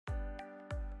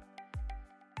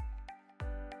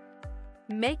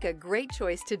Make a great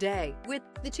choice today with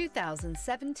the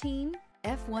 2017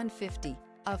 F-150.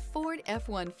 A Ford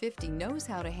F-150 knows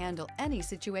how to handle any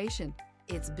situation.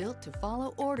 It's built to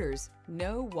follow orders,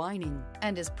 no whining,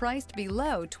 and is priced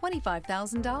below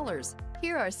 $25,000.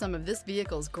 Here are some of this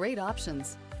vehicle's great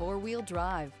options: four-wheel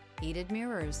drive, heated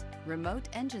mirrors, remote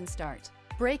engine start,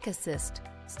 brake assist,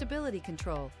 stability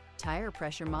control, tire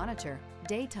pressure monitor,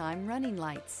 daytime running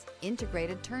lights,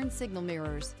 integrated turn signal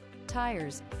mirrors,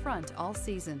 tires front all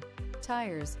season,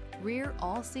 tires rear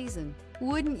all season.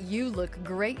 Wouldn't you look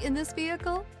great in this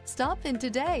vehicle? Stop in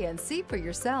today and see for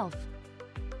yourself.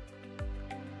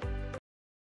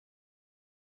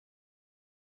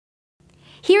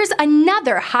 Here's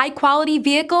another high-quality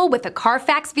vehicle with a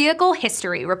Carfax Vehicle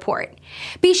History Report.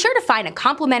 Be sure to find a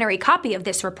complimentary copy of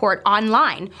this report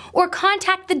online or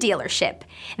contact the dealership.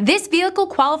 This vehicle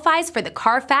qualifies for the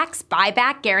Carfax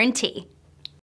Buyback Guarantee.